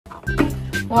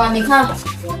哇，你看，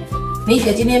米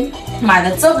姐今天买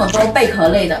了这么多贝壳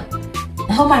类的，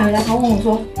然后买回来，她问我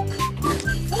说：“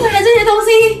买了这些东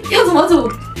西要怎么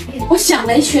煮？”我想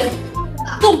了一圈，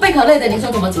这种贝壳类的，你说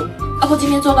怎么煮？要不今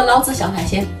天做个捞汁小海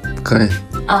鲜？可以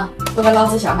啊，做个捞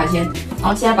汁小海鲜。然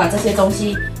后现在把这些东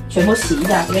西全部洗一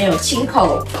下，里面有青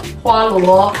口、花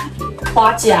螺、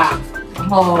花甲，然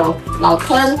后老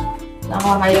吞，然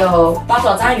后还有八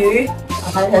爪章鱼，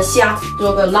还有虾，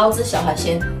做个捞汁小海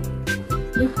鲜。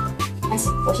开始，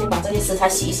我先把这些食材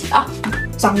洗一洗啊。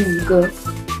章鱼哥，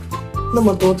那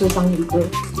么多只章鱼哥，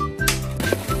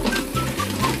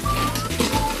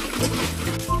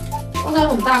哇，它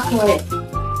很大颗哎，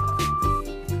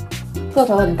个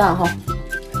头很大哈。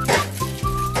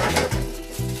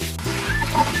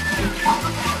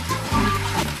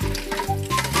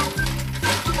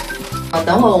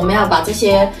等会我们要把这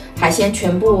些海鲜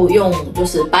全部用就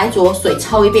是白灼水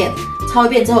焯一遍，焯一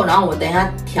遍之后，然后我等一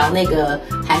下调那个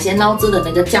海鲜捞汁的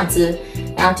那个酱汁。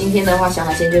然后今天的话，小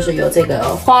海鲜就是有这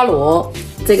个花螺，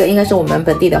这个应该是我们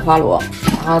本地的花螺，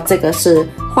然后这个是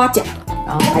花甲，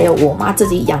然后还有我妈自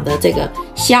己养的这个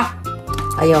虾，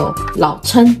还有老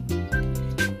蛏，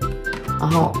然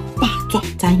后八爪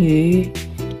章鱼，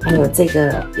还有这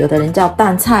个有的人叫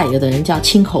淡菜，有的人叫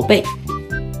青口贝，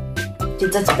就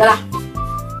这几个啦。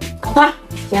好，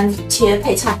先切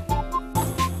配菜。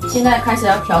现在开始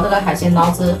要调这个海鲜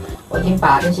捞汁，我已经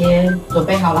把这些准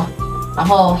备好了。然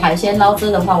后海鲜捞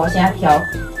汁的话，我现在调。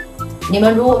你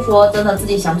们如果说真的自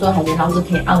己想做海鲜捞汁，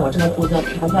可以按我这个步骤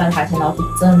调出来的海鲜捞汁，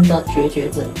真的绝绝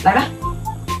子。来吧，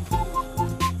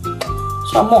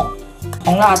蒜末、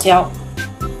红辣椒、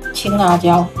青辣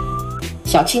椒、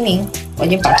小青柠，我已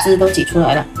经把汁都挤出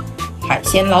来了。海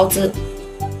鲜捞汁。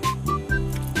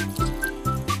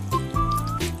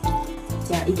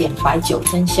加一点白酒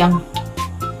增香，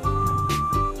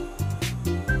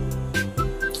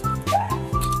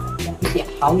加一点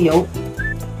蚝油、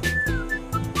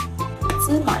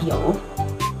芝麻油，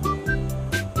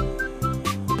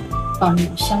放入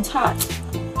香菜，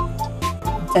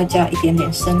再加一点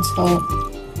点生抽，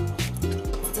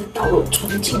再倒入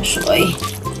纯净水，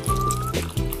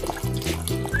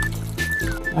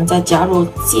然后再加入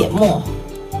芥末。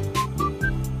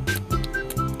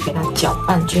给它搅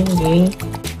拌均匀，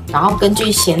然后根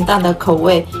据咸淡的口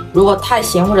味，如果太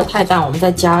咸或者太淡，我们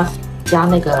再加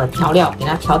那个调料，给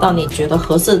它调到你觉得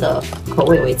合适的口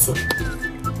味为止。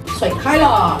水开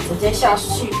了，直接下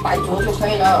去白灼就可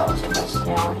以了。现在香。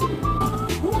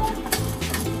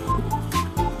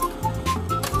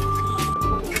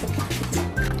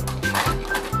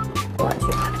完全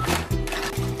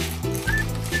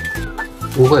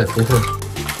不会。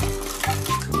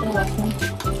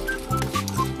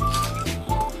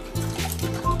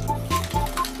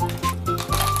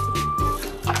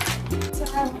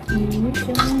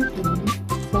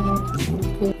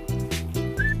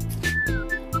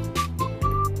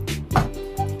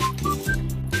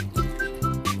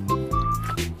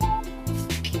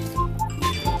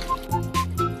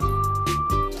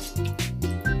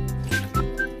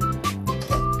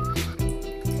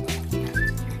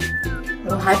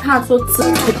我还怕说汁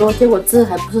太多，结果汁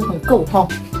还不是很够吼。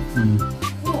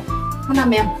看到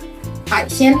没有？海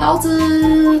鲜捞汁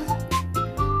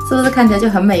是不是看起来就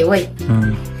很美味？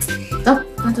走，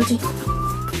拿出去。哇，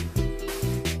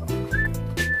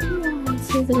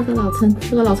吃这个老蛏，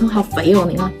这个老蛏好肥哦，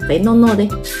你看肥糯糯的。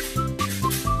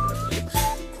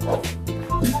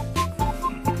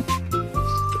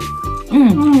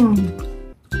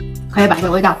可以吧？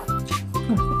有味道。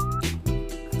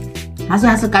它现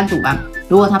在是干煮吧？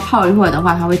如果它泡一会儿的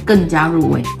话，它会更加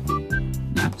入味。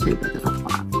那这个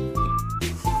话，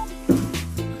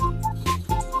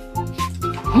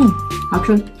好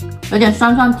吃，有点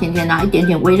酸酸甜甜的，一点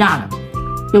点微辣的，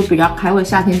就比较开胃。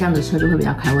夏天这样子吃就会比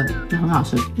较开胃，就很好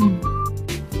吃。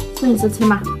摄影师吃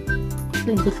吗？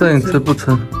摄影师不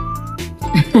吃。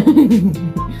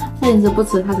摄影师不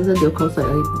吃，他只是流口水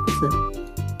而已，不吃。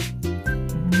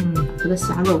把这个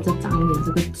虾肉再长一点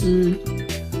这个汁。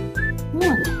我的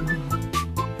妈！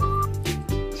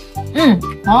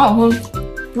好好吃，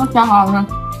这虾好好吃。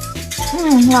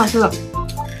很好吃的。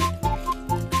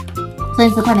摄影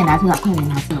师快点来吃了，快点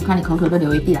来吃了，看你口水都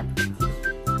流一地了。